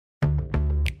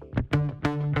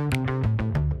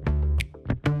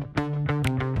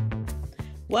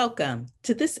Welcome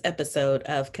to this episode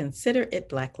of Consider It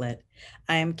Blacklit.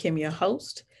 I am Kim, your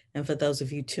host, and for those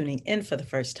of you tuning in for the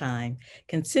first time,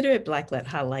 Consider It Blacklit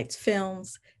highlights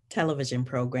films, television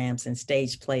programs, and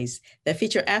stage plays that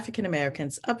feature African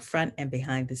Americans up front and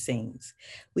behind the scenes.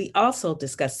 We also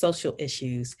discuss social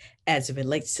issues as it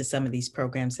relates to some of these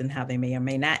programs and how they may or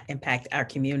may not impact our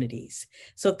communities.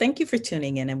 So thank you for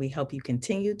tuning in, and we hope you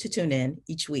continue to tune in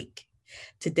each week.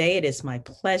 Today, it is my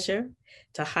pleasure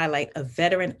to highlight a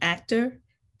veteran actor,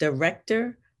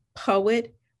 director,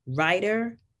 poet,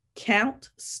 writer, Count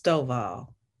Stovall.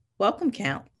 Welcome,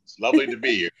 Count. It's lovely to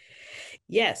be here.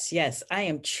 Yes, I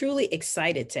am truly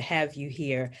excited to have you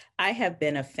here. I have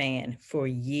been a fan for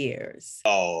years.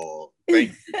 Oh,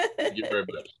 thank you. Thank you very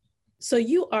much. So,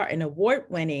 you are an award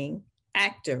winning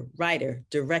actor, writer,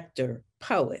 director,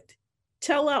 poet.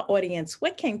 Tell our audience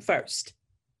what came first.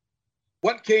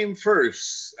 What came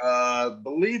first?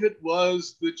 Believe it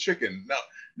was the chicken.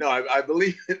 No, I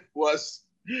believe it was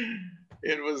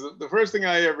the first thing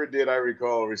I ever did. I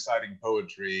recall reciting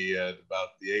poetry at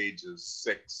about the age of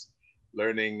 6,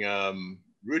 learning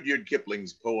Rudyard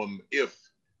Kipling's poem, If.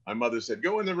 My mother said,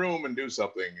 go in the room and do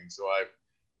something. And so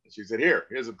she said,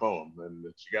 here's a poem. And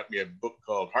she got me a book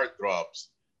called Heartthrobs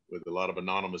with a lot of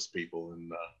anonymous people.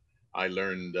 And I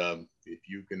learned if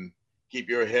you can keep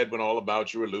your head when all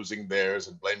about you are losing theirs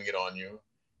and blaming it on you.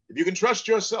 If you can trust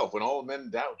yourself when all men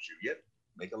doubt you, yet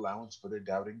make allowance for their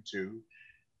doubting too.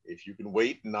 If you can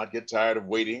wait and not get tired of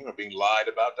waiting or being lied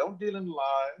about, don't deal in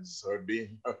lies or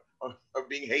being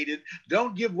hated.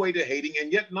 Don't give way to hating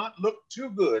and yet not look too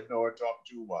good nor talk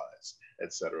too wise,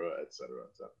 etc., etc.,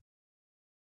 etc.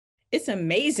 It's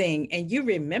amazing. And you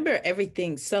remember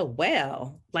everything so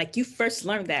well. Like you first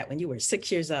learned that when you were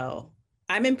 6 years old.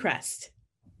 I'm impressed.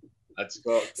 That's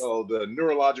called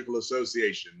neurological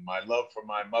association. My love for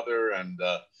my mother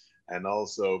and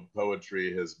also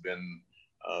poetry has been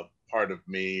part of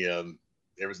me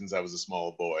ever since I was a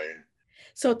small boy.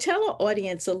 So tell our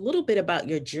audience a little bit about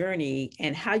your journey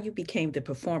and how you became the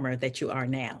performer that you are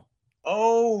now.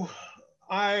 Oh,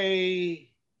 I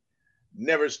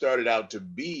never started out to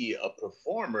be a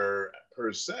performer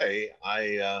per se.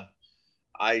 I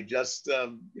just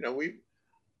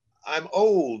I'm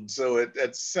old, so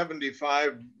at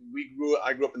 75,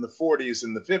 I grew up in the 40s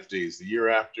and the 50s, the year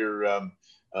after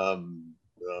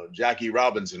Jackie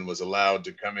Robinson was allowed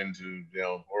to come into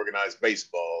organized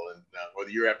baseball, and or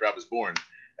the year after I was born.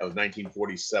 That was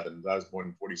 1947. I was born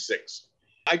in 46.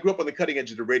 I grew up on the cutting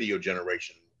edge of the radio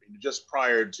generation, just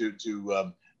prior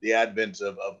to the advent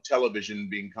of television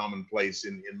being commonplace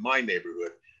in my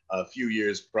neighborhood. A few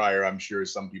years prior, I'm sure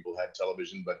some people had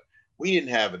television, but we didn't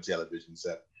have a television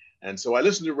set. And so I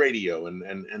listened to radio,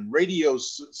 and radio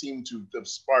seemed to have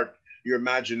sparked your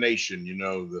imagination.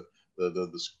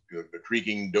 The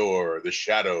creaking door, the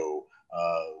shadow.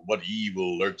 What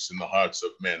evil lurks in the hearts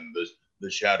of men? The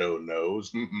shadow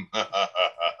knows.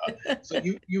 So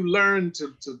you learn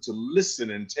to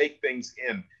listen and take things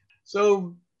in.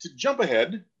 So to jump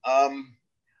ahead,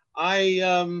 I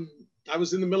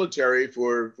was in the military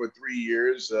for 3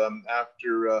 years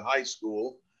after high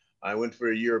school. I went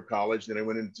for a year of college, then I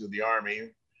went into the Army.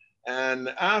 And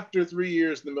after 3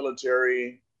 years in the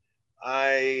military,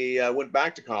 I went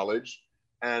back to college,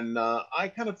 and I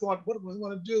kind of thought, what do I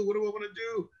want to do? What do I want to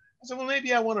do? I said, well,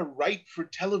 maybe I want to write for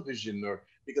television, or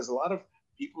because a lot of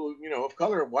people, of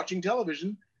color are watching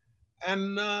television.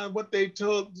 And what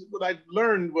I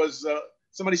learned was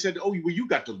somebody said, oh, well, you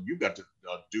got to do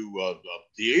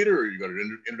theater. You got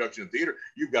an introduction to theater.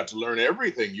 You've got to learn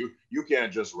everything. You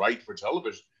can't just write for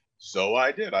television. So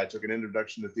I did. I took an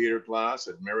introduction to theater class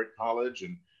at Merritt College,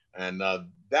 and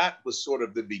that was sort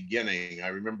of the beginning. I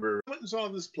remember I went and saw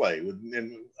this play,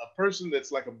 and a person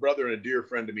that's like a brother and a dear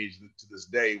friend to me to this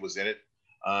day was in it,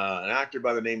 an actor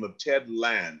by the name of Ted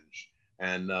Lange.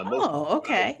 And most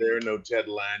people out there know Ted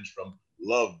Lange from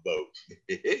Love Boat,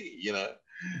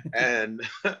 and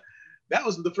that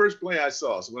was the first play I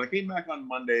saw. So when I came back on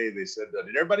Monday, they said,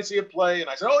 did everybody see a play? And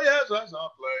I said, oh, yes, I saw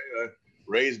a play.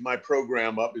 Raised my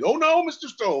program up. Oh, no, Mr.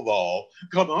 Stovall,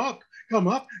 come up.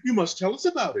 You must tell us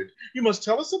about it.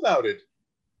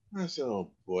 I said,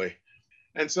 oh, boy.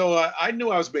 And so I knew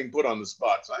I was being put on the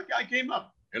spot. So I came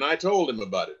up and I told him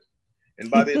about it.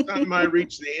 And by the time I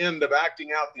reached the end of acting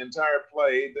out the entire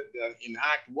play in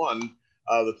Act 1,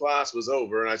 the class was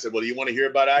over. And I said, well, do you want to hear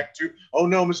about Act 2? Oh,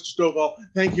 no, Mr. Stovall,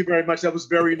 thank you very much. That was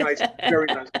very nice, very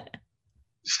nice.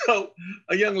 So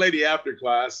a young lady after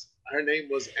class, her name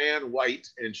was Ann White,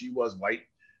 and she was white.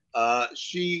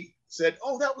 She said,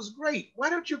 oh, that was great. Why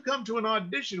don't you come to an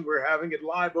audition we're having at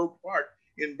Live Oak Park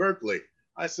in Berkeley?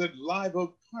 I said, Live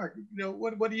Oak Park,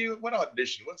 what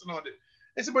audition? What's an audition?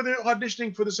 They said, well, they're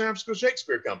auditioning for the San Francisco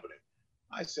Shakespeare Company.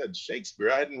 I said,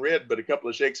 Shakespeare? I hadn't read but a couple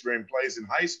of Shakespearean plays in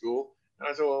high school. And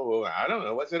I said, well, I don't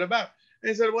know. What's it about? And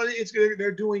they said, well,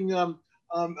 they're doing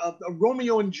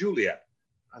Romeo and Juliet.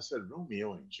 I said,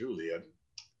 Romeo and Juliet?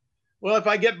 Well, if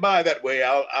I get by that way,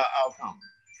 I'll come.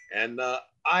 And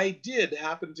I did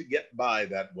happen to get by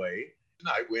that way. And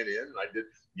I went in and I did,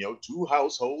 two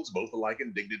households, both alike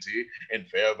in dignity, in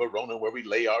fair Verona, where we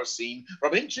lay our scene.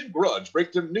 From ancient grudge,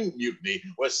 break to new mutiny,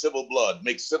 where civil blood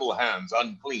makes civil hands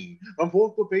unclean. From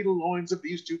forth the fatal loins of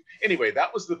these two. Anyway,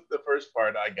 that was the first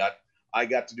part I got. I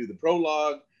got to do the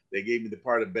prologue. They gave me the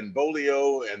part of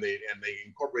Benvolio, and they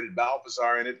incorporated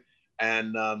Balthazar in it.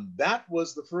 And that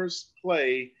was the first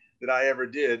play that I ever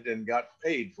did and got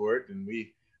paid for it. And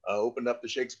we opened up the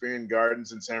Shakespearean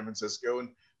Gardens in San Francisco. And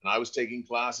I was taking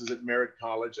classes at Merritt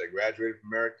College. I graduated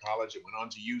from Merritt College. I went on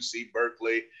to UC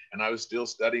Berkeley, and I was still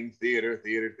studying theater.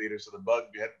 So the bug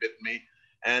had bitten me.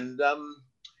 And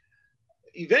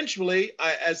eventually,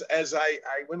 as I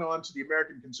went on to the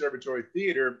American Conservatory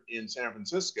Theater in San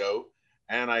Francisco,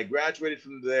 and I graduated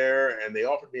from there, and they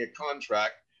offered me a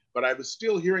contract, but I was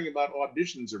still hearing about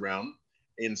auditions around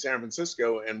in San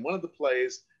Francisco. And one of the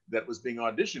plays that was being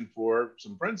auditioned for,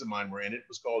 some friends of mine were in it,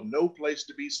 was called No Place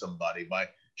to Be Somebody by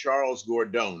Charles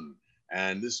Gordon.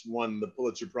 And this won the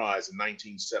Pulitzer Prize in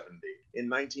 1970. In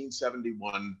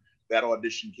 1971, that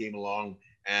audition came along,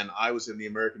 and I was in the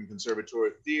American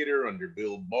Conservatory Theater under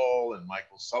Bill Ball and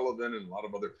Michael Sullivan and a lot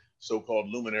of other so-called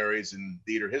luminaries in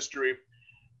theater history.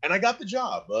 And I got the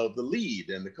job of the lead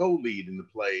and the co-lead in the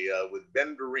play with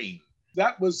Ben Vereen.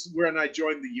 That was when I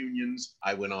joined the unions.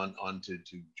 I went on to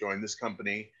join this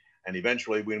company, and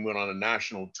eventually we went on a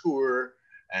national tour,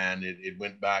 and it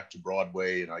went back to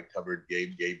Broadway, and I covered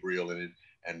Gabriel in it.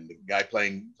 And the guy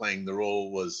playing the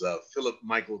role was Philip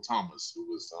Michael Thomas,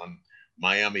 who was on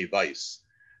Miami Vice.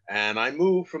 And I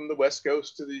moved from the West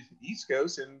Coast to the East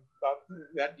Coast, and about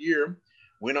that year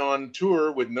went on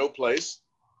tour with No Place.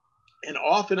 And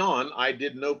off and on, I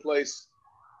did No Place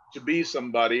to Be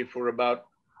Somebody for about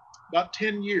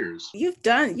 10 years. You've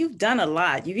done a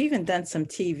lot. You've even done some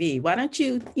TV. Why don't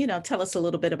you, tell us a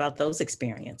little bit about those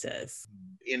experiences?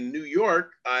 In New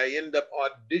York, I ended up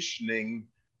auditioning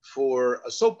for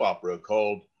a soap opera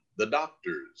called The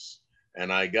Doctors.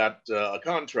 And I got a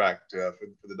contract for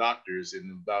The Doctors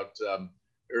in about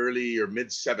early or mid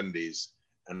 70s.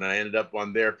 And I ended up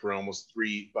on there for about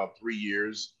 3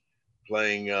 years,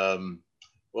 playing,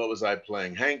 what was I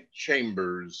playing? Hank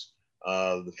Chambers,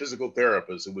 the physical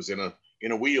therapist who was in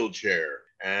a wheelchair.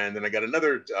 And then I got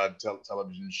another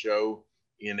television show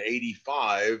in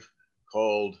 '85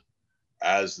 called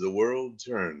As the World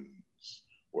Turns,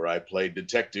 where I played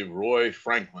Detective Roy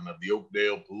Franklin of the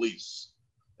Oakdale Police.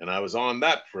 And I was on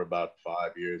that for about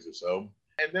 5 years or so.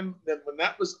 And then when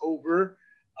that was over,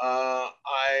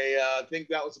 I think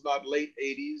that was about late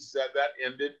 '80s that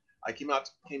ended. I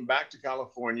came back to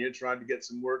California, tried to get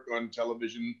some work on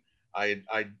television. I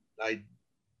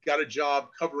got a job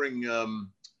covering,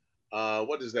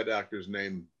 what is that actor's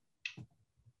name?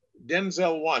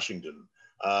 Denzel Washington.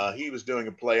 He was doing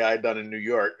a play I'd done in New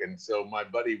York. And so my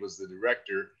buddy was the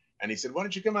director, and he said, why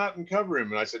don't you come out and cover him?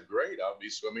 And I said, great, I'll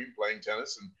be swimming, playing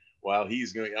tennis, and while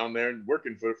he's going down there and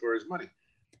working for his money.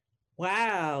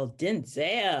 Wow,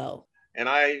 Denzel. And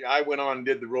I went on and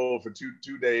did the role for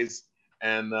two days.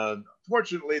 And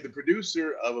fortunately, the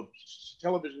producer of a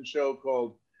television show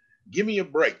called Gimme a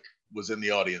Break was in the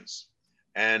audience.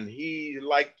 And he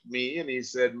liked me, and he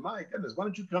said, my goodness, why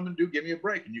don't you come and do Gimme a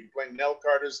Break? And you can play Nell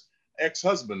Carter's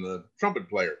ex-husband, the trumpet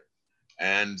player.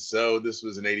 And so this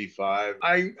was in '85.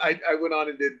 I went on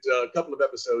and did a couple of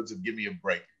episodes of Gimme a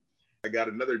Break. I got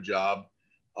another job,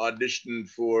 auditioned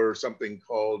for something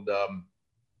called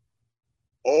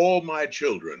All My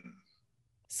Children.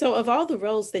 So of all the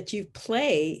roles that you've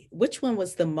played, which one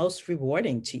was the most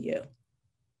rewarding to you?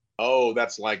 Oh,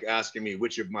 that's like asking me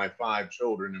which of my 5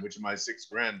 children and which of my 6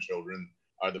 grandchildren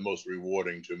are the most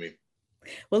rewarding to me.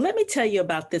 Well, let me tell you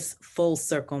about this full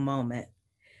circle moment.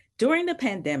 During the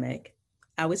pandemic,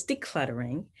 I was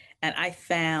decluttering, and I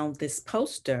found this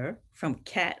poster from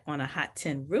Cat on a Hot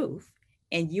Tin Roof,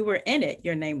 and you were in it.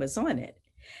 Your name was on it.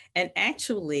 And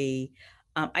actually,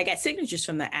 I got signatures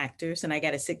from the actors, and I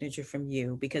got a signature from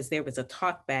you because there was a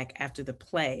talk back after the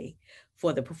play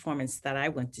for the performance that I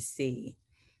went to see.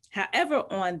 However,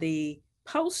 on the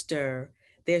poster,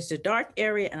 there's a dark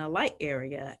area and a light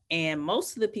area, and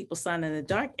most of the people sign in the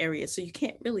dark area, so you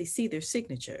can't really see their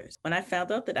signatures. When I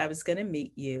found out that I was going to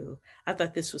meet you, I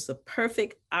thought this was the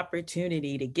perfect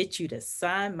opportunity to get you to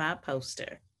sign my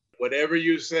poster. Whatever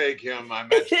you say, Kim,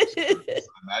 I'm at your service.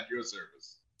 I'm at your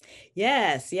service.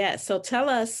 Yes, yes. So tell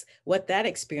us what that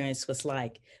experience was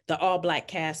like, the all Black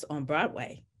cast on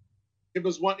Broadway. It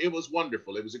was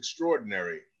wonderful. It was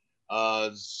extraordinary.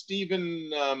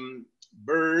 Stephen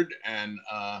Bird and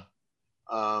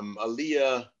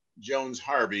Aaliyah Jones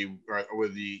Harvey were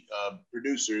the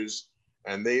producers,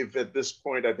 and they've at this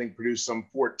point, I think, produced some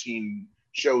 14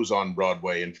 shows on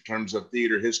Broadway. In terms of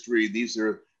theater history, these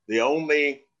are the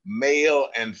only male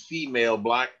and female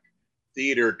Black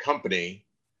theater company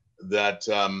that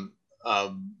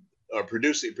a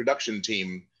production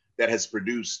team that has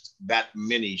produced that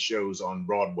many shows on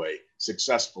Broadway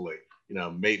successfully,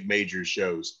 major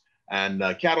shows. And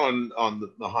Cat on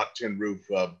the Hot Tin Roof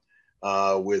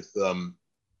with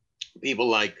people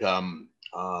like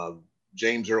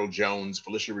James Earl Jones,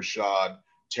 Phylicia Rashad,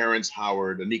 Terrence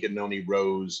Howard, Anika Noni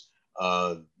Rose,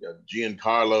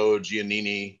 Giancarlo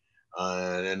Giannini,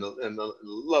 and a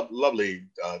lovely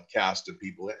cast of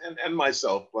people, and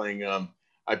myself playing.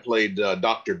 I played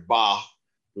Dr. Ba,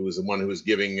 who was the one who was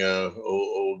giving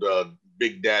old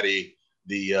Big Daddy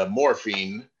the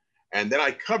morphine. And then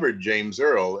I covered James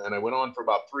Earl, and I went on for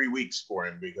about 3 weeks for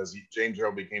him because James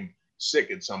Earl became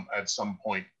sick at some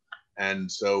point. And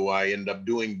so I ended up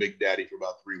doing Big Daddy for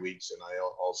about 3 weeks, and I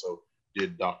also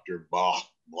did Dr. Ba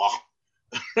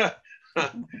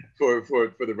for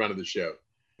the run of the show.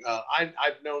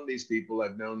 I've known these people.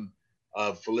 I've known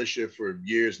Phylicia for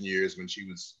years and years when she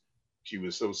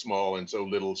was so small and so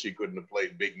little she couldn't have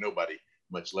played Big Nobody,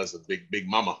 much less a big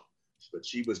mama. But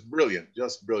she was brilliant,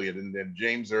 just brilliant. And then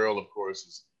James Earl, of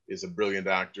course, is a brilliant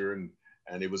actor. And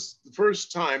it was the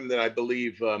first time that I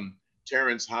believe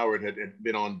Terrence Howard had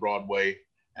been on Broadway,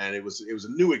 and it was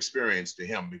a new experience to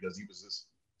him because he was this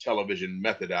television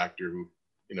method actor who,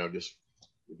 just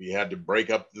if he had to break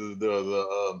up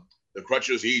the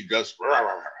crutches, he just,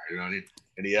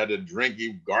 and he had to drink,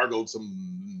 he gargled some,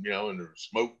 and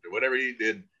smoked or whatever he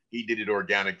did it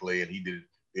organically, and he did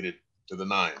it to the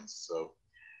nines. So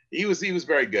he was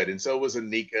very good, and so was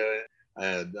Anika.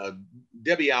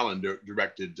 Debbie Allen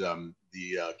directed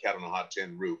the Cat on a Hot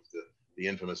Tin Roof, the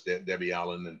infamous Debbie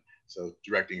Allen, and so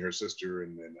directing her sister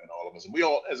and all of us. And we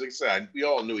all, as I said, we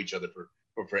all knew each other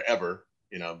for forever.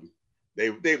 They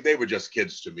were just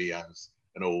kids to me. I was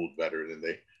an old veteran, and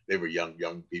they were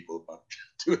young people, about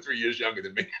 2 or 3 years younger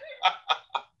than me.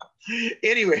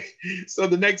 Anyway, so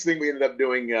the next thing we ended up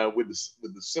doing with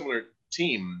the similar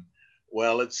team,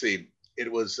 well, let's see,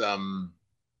 it was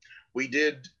we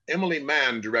did, Emily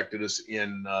Mann directed us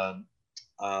in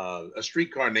A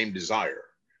Streetcar Named Desire,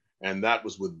 and that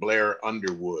was with Blair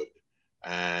Underwood,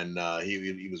 and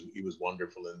he was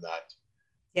wonderful in that.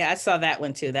 Yeah, I saw that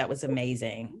one too. That was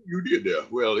amazing. You did,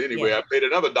 well. Anyway, yeah. I played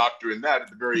another doctor in that at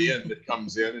the very end that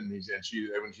comes in, and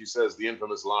when she says the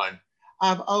infamous line,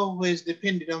 "I've always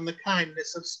depended on the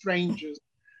kindness of strangers,"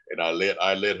 and I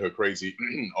led her crazy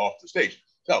off the stage.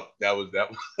 So that was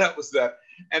that.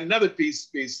 And another piece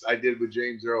I did with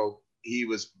James Earl, he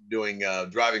was doing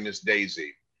Driving Miss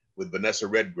Daisy with Vanessa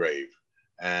Redgrave,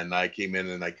 and I came in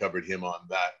and I covered him on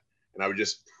that. And I was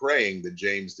just praying that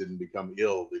James didn't become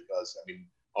ill, because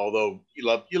although you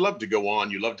love to go on,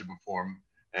 you love to perform,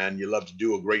 and you love to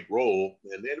do a great role,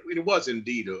 and it was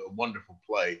indeed a wonderful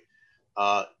play.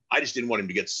 I just didn't want him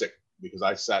to get sick, because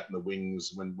I sat in the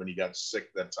wings when he got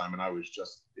sick that time, and I was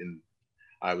just in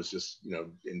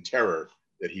terror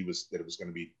that it was going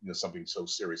to be something so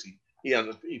serious.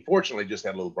 He fortunately just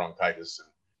had a little bronchitis,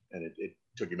 and it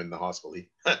took him in the hospital.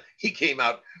 He came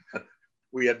out.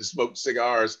 We had to smoke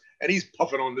cigars, and he's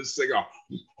puffing on this cigar.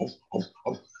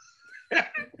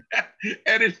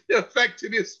 And it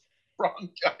affected his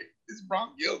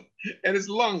bronchial and his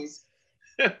lungs.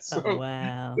 So, oh,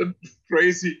 wow. The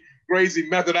crazy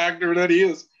method actor that he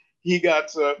is, he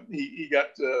got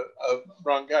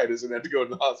bronchitis and had to go to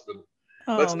the hospital.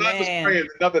 Oh, but I was praying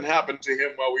that nothing happened to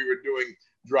him while we were doing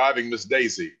Driving Miss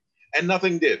Daisy, and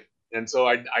nothing did. And so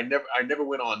I never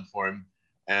went on for him.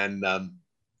 And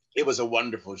it was a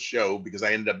wonderful show, because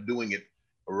I ended up doing it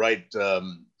right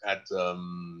at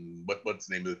what's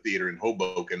the name of the theater in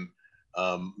Hoboken,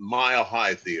 Mile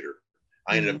High Theater.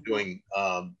 I ended up doing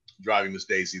Driving Miss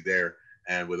Daisy there,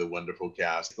 and with a wonderful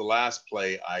cast. The last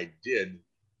play I did,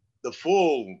 the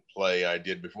full play I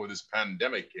did before this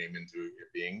pandemic came into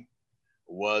being,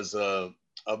 was a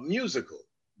musical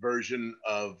version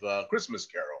of Christmas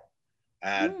Carol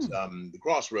at the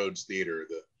Crossroads Theater,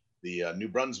 the New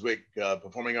Brunswick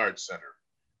Performing Arts Center,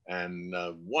 and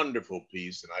a wonderful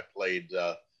piece. And I played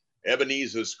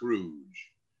Ebenezer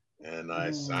Scrooge, and I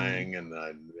sang, and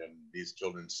these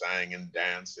children sang and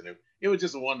danced, and it was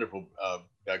just a wonderful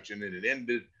production. And it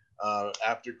ended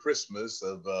after Christmas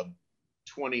of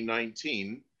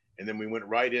 2019, And then we went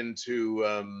right into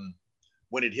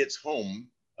When It Hits Home,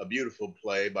 a beautiful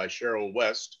play by Cheryl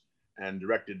West and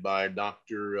directed by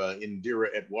Dr. Indira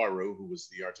Etwaru, who was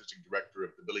the artistic director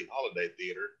of the Billie Holiday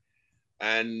Theater.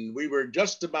 And we were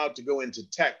just about to go into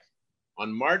tech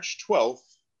on March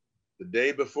 12th, the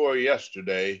day before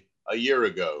yesterday, a year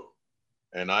ago.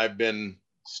 And I've been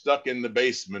stuck in the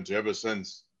basement ever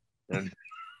since and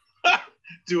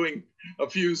doing a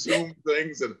few Zoom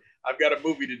things. And I've got a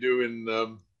movie to do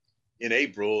in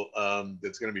April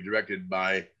that's going to be directed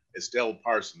by Estelle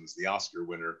Parsons, the Oscar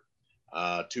winner,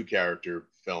 two-character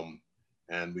film.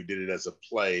 And we did it as a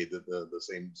play, the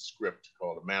same script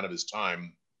called A Man of His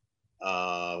Time,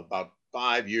 about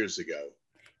 5 years ago.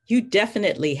 You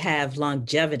definitely have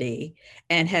longevity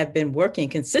and have been working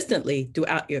consistently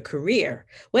throughout your career.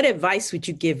 What advice would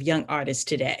you give young artists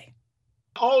today?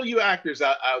 All you actors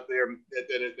out there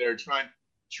that are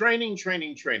training,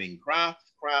 craft.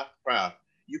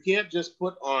 You can't just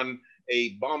put on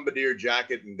a bombardier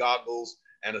jacket and goggles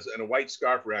and a white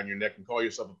scarf around your neck and call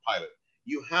yourself a pilot.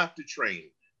 You have to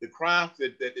train. The craft,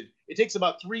 it takes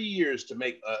about 3 years to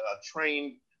make a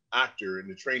trained actor and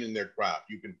to train in their craft.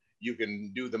 You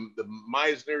can do the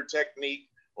Meisner technique,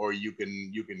 or you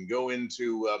can go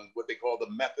into what they call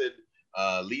the method.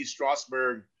 Lee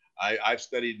Strasberg, I've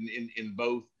studied in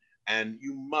both, and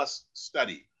you must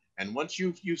study. And once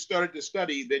you've started to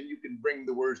study, then you can bring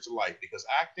the words to life, because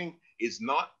acting is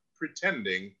not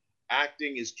pretending.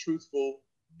 Acting is truthful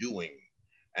doing.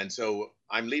 And so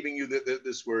I'm leaving you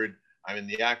this word. I'm in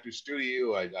the actor's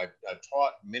studio. I've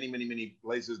taught many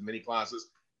places, many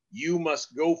classes. You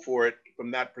must go for it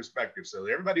from that perspective. So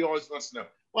everybody always wants to know,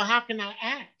 well, how can I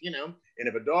act? And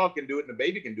if a dog can do it and a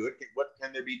baby can do it, what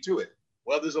can there be to it?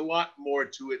 Well, there's a lot more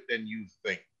to it than you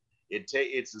think.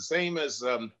 It's the same as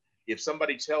if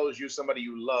somebody tells you somebody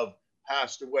you love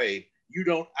passed away, you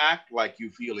don't act like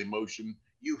you feel emotion.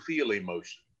 You feel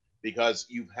emotion because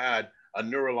you've had a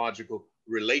neurological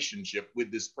relationship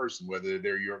with this person, whether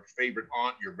they're your favorite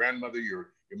aunt, your grandmother,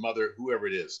 your mother, whoever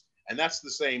it is. And that's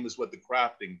the same as what the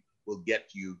crafting will get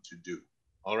you to do.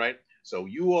 All right. So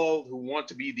you all who want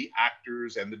to be the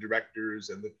actors and the directors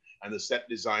and the set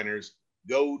designers,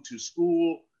 go to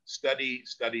school, study,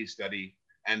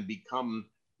 and become,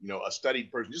 a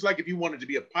studied person. Just like if you wanted to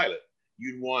be a pilot,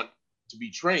 you'd want to be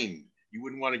trained. You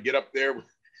wouldn't want to get up there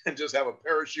and just have a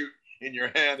parachute in your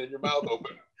hand and your mouth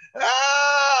open.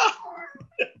 Ah!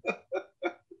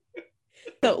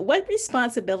 So what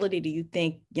responsibility do you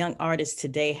think young artists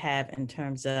today have in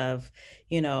terms of,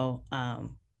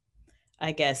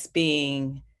 I guess,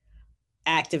 being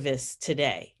activists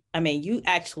today? I mean, you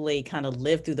actually kind of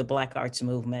lived through the Black arts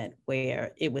movement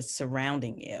where it was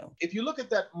surrounding you. If you look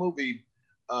at that movie,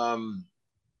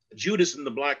 Judas and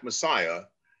the Black Messiah,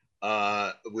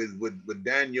 with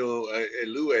Daniel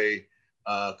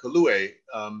Kaluuya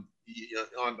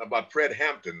about Fred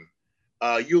Hampton,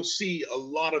 you'll see a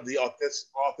lot of the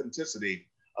authenticity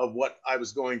of what I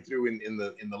was going through in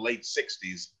the late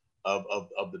 60s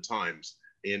of the times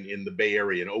in the Bay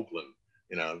Area in Oakland,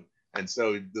 and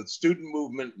so the student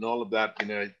movement and all of that,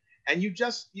 and you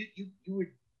were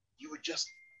just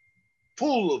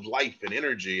full of life and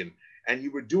energy, and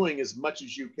you were doing as much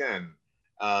as you can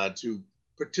to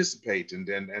participate and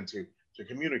to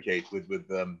communicate with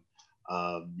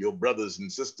your brothers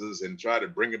and sisters and try to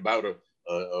bring about a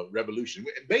revolution.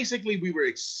 Basically, we were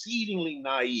exceedingly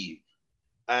naive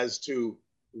as to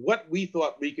what we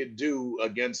thought we could do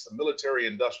against the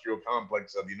military-industrial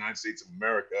complex of the United States of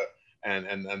America and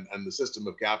the system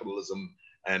of capitalism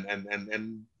and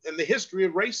the history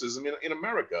of racism in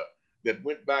America that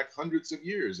went back hundreds of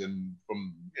years, and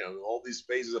from all these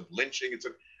phases of lynching.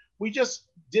 We just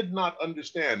did not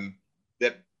understand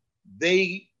that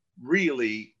they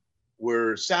really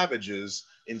were savages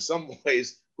in some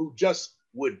ways who just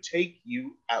would take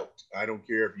you out. I don't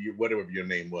care if whatever your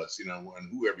name was, and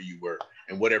whoever you were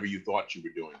and whatever you thought you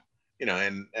were doing,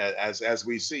 and as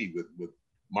we see with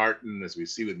Martin, as we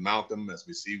see with Malcolm, as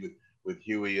we see with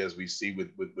Huey, as we see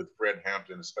with Fred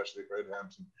Hampton, especially Fred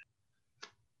Hampton.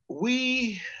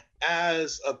 We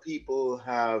as a people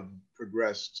have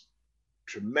progressed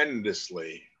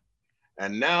tremendously.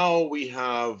 And now we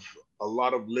have a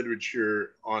lot of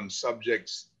literature on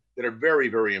subjects that are very,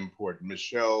 very important.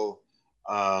 Michelle,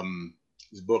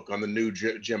 his book on the new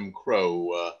Jim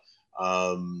Crow,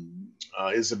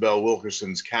 Isabel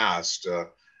Wilkerson's Caste,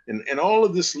 and all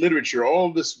of this literature,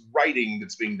 all this writing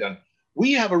that's being done.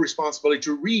 We have a responsibility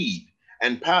to read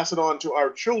and pass it on to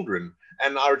our children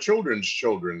and our children's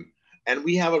children. And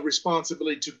we have a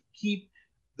responsibility to keep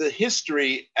the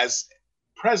history as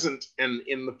present and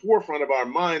in the forefront of our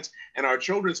minds and our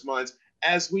children's minds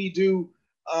as we do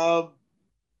uh,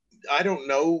 I don't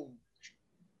know,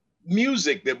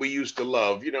 music that we used to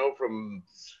love, you know, from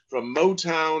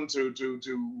Motown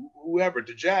to whoever,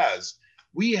 to jazz.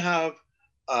 We have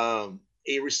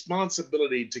a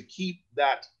responsibility to keep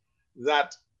that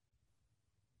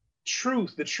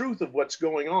truth, the truth of what's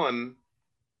going on,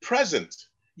 present.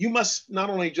 You must not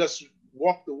only just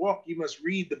walk the walk, you must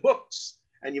read the books,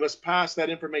 and you must pass that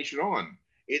information on.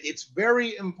 It's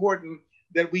very important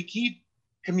that we keep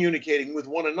communicating with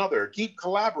one another, keep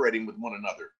collaborating with one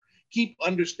another, keep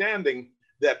understanding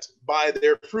that by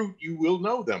their fruit you will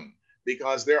know them,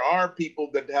 because there are people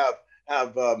that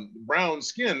have brown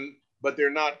skin, but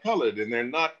they're not colored, and they're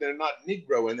not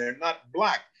Negro, and they're not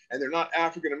black, and they're not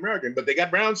African American, but they got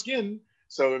brown skin.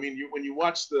 So I mean, when you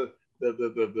watch the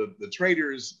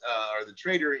traders or the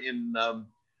trader in um,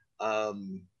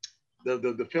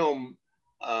 the film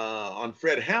on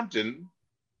Fred Hampton,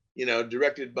 you know,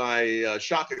 directed by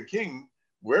Shaka King,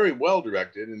 very well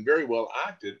directed and very well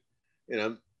acted. You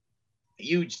know,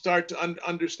 you start to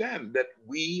understand that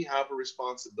we have a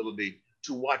responsibility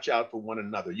to watch out for one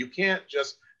another. You can't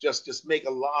just make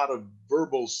a lot of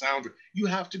verbal sound. You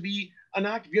have to be an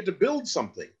actor. You have to build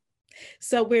something.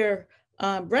 So we're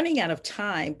running out of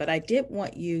time, but I did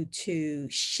want you to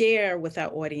share with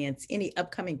our audience any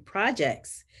upcoming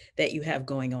projects that you have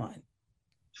going on.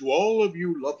 To all of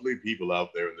you lovely people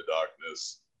out there in the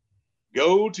darkness,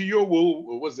 go to your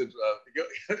wool. Was it?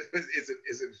 Is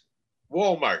it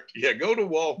Walmart? Yeah, go to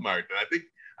Walmart. And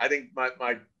I think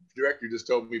my director just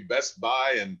told me Best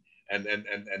Buy and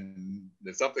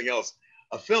something else.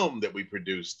 A film that we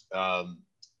produced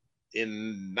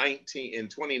in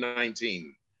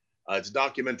 2019. It's a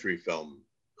documentary film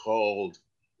called.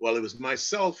 Well, it was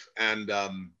myself and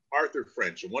Arthur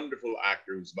French, a wonderful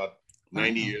actor who's about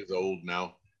 90 Wow. years old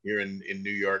now here in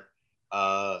New York.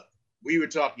 Uh, we were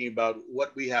talking about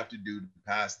what we have to do to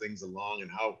pass things along and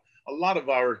how a lot of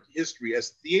our history as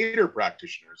theater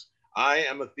practitioners, I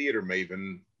am a theater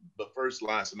maven, but first,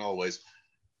 last, and always,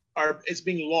 it's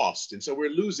being lost. And so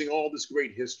we're losing all this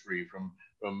great history from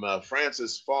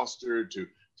Francis Foster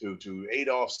to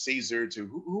Adolf Caesar to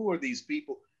who are these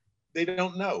people? They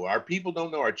don't know. Our people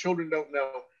don't know. Our children don't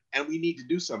know. And we need to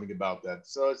do something about that.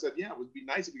 So I said, yeah, it would be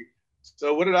nice if you.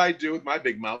 So what did I do with my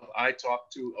big mouth? I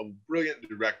talked to a brilliant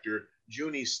director,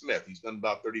 Junie Smith. He's done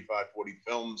about 35, 40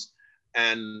 films.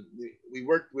 And we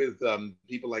worked with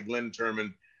people like Glenn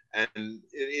Turman. And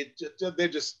they're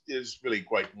just is really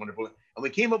quite wonderful. And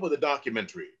we came up with a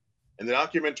documentary. And the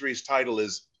documentary's title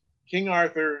is King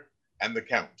Arthur and the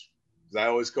Count. Because I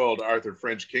always called Arthur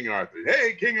French King Arthur.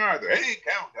 Hey, King Arthur. Hey,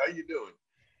 Count. How you doing?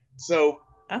 So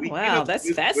Oh, we came wow. up That's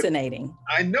with fascinating.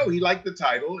 I know he liked the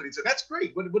title, and he said, "That's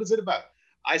great. What is it about?"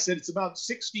 I said, "It's about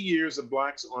 60 years of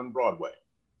blacks on Broadway,"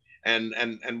 and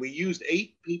we used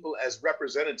 8 people as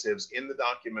representatives in the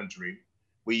documentary.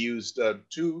 We used the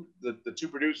two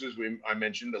producers I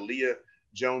mentioned, Aaliyah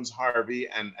Jones Harvey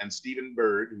and Stephen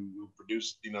Bird, who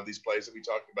produced these plays that we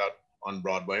talked about on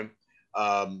Broadway.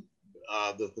 Um,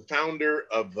 the founder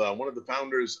of one of the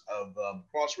founders of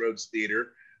Crossroads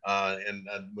Theater, and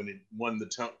when it won the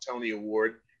Tony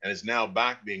Award and is now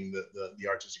back being the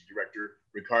artistic director,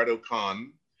 Ricardo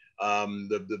Kahn,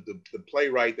 the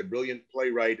playwright, the brilliant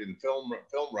playwright and film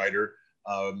writer,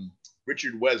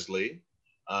 Richard Wesley,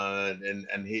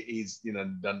 and he's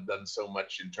done so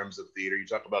much in terms of theater. You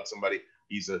talk about somebody,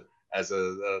 he's a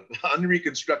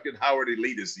unreconstructed Howard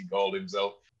elitist, he called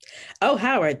himself. Oh,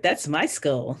 Howard, that's my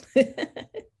school.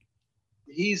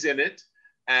 He's in it,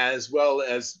 as well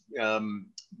as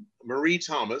Marie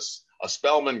Thomas, a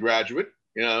Spelman graduate,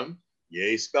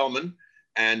 yay Spelman,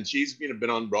 and she's been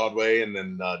on Broadway and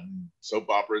then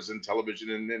soap operas and television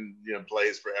and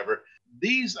plays forever.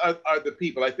 These are the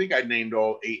people. I think I named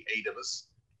all eight of us.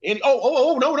 And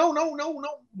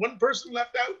no, one person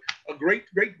left out. A great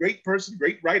person,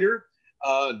 great writer,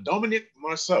 Dominique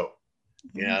Marceau.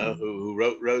 Who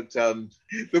wrote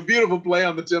the beautiful play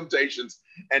on the Temptations,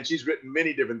 and she's written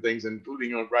many different things,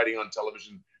 including writing on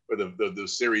television for the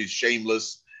series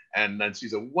Shameless, and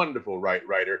she's a wonderful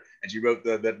writer, and she wrote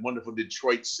that wonderful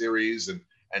Detroit series,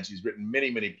 and she's written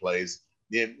many plays.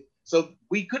 Yeah, so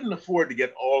we couldn't afford to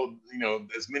get all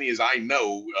as many as I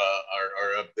know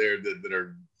are up there that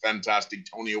are fantastic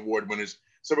Tony Award winners.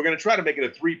 So we're going to try to make it a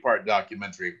 3-part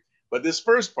documentary. But this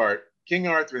first part, King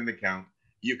Arthur and the Count,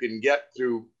 you can get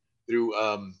through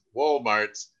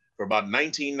Walmart's for about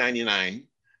 $19.99.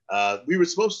 We were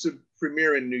supposed to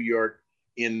premiere in New York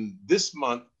in this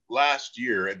month, last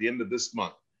year, at the end of this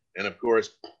month. And of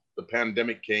course, the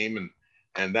pandemic came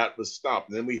and that was stopped.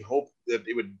 And then we hoped that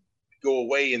it would go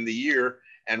away in the year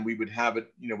and we would have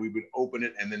it, we would open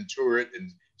it and then tour it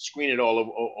and screen it all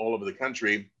over the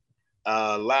country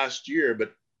last year,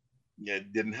 but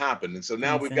it didn't happen. And so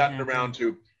now we've got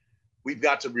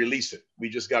to release it. We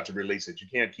just got to release it. You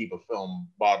can't keep a film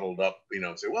bottled up,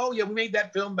 say, well, yeah, we made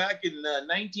that film back in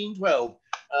 1912.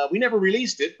 We never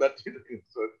released it, but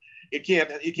so it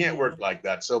can't work like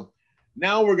that. So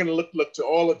now we're going to look to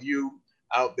all of you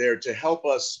out there to help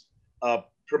us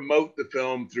promote the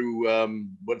film through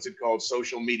what's it called,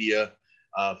 social media,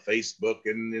 Facebook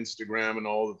and Instagram, and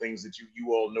all the things that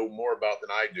you all know more about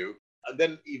than I do. And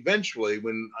then eventually,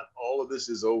 when all of this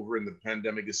is over and the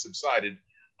pandemic is subsided,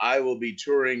 I will be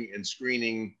touring and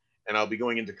screening, and I'll be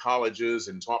going into colleges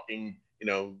and talking,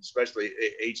 especially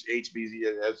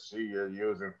HBCUs,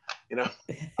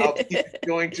 I'll be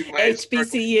going to my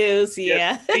HBCUs,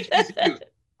 yeah. Yes, HBCUs.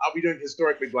 I'll be doing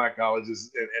historically Black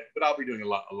colleges, but I'll be doing a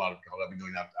lot of college. I'll be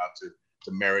going out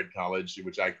to Merritt College,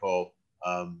 which I call,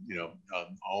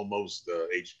 almost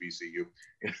HBCU,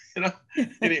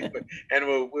 anyway, and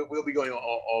we'll be going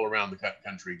all around the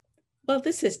country. Well,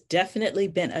 this has definitely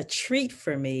been a treat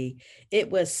for me. It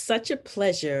was such a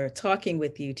pleasure talking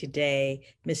with you today,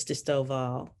 Mr.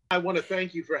 Stovall. I want to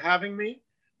thank you for having me.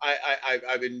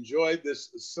 I've enjoyed this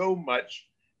so much.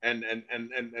 And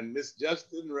Miss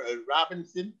Justin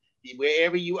Robinson,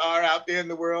 wherever you are out there in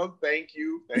the world, thank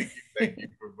you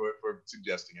for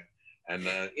suggesting it. And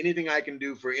anything I can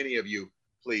do for any of you,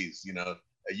 please,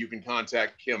 you can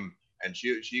contact Kim, and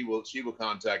she will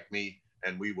contact me,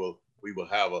 and we will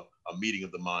have a meeting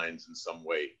of the minds in some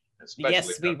way. Especially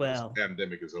yes, we will. This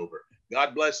pandemic is over.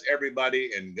 God bless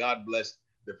everybody, and God bless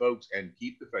the folks, and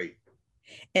keep the faith.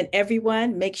 And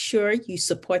everyone, make sure you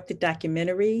support the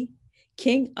documentary,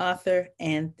 King Arthur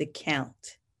and the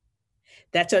Count.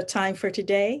 That's our time for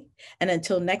today. And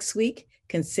until next week,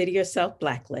 consider yourself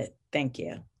Blacklit. Thank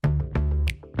you.